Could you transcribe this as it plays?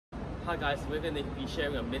Hi guys, we're going to be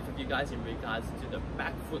sharing a myth with you guys in regards to the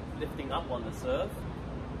back foot lifting up on the serve.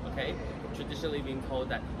 Okay, traditionally being told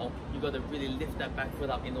that, oh, you got to really lift that back foot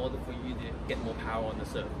up in order for you to get more power on the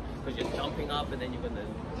serve, because you're jumping up and then you're going to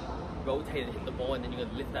rotate and hit the ball and then you're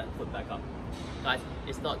going to lift that foot back up. Guys,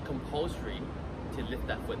 it's not compulsory to lift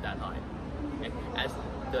that foot that high. Okay? As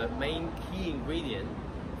the main key ingredient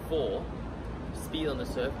for speed on the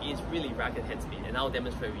serve is really racket head speed, and I'll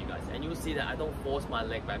demonstrate with you guys, and you'll see that I don't force my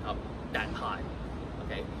leg back up that high.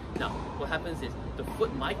 Okay, now what happens is the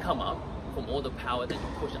foot might come up from all the power that you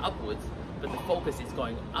push upwards, but the focus is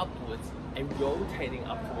going upwards and rotating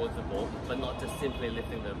up towards the ball, but not just simply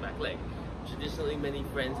lifting the back leg. Traditionally, many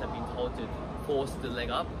friends have been told to force the leg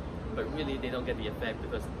up, but really they don't get the effect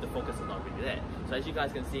because the focus is not really there. So as you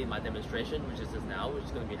guys can see in my demonstration, which is just now, which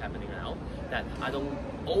is going to be happening now, that I don't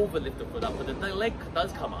overlift the foot up, but the leg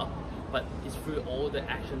does come up, but it's through all the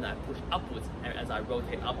action that I push upwards as I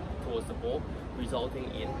rotate up towards the ball, resulting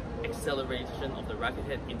in acceleration of the racket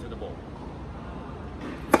head into the ball.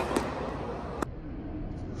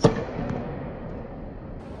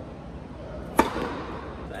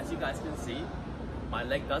 So as you guys can see, my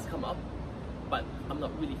leg does come up, but I'm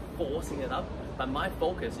not really forcing it up, but my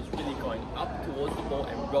focus is really going up towards the ball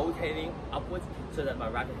and rotating upwards so that my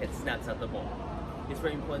racket head snaps at the ball. It's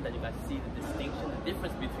very important that you guys see the distinction, the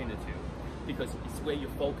difference between the two, because it's where your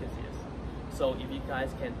focus is. So if you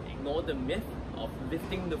guys can ignore the myth of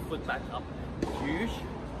lifting the foot back up huge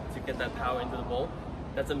to get that power into the ball,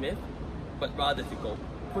 that's a myth, but rather to go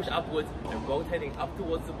push upwards and rotating up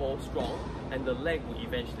towards the ball strong, and the leg will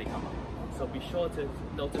eventually come up. So be sure to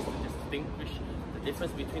notice to distinguish the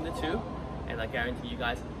difference between the two, and I guarantee you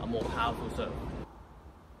guys a more powerful serve.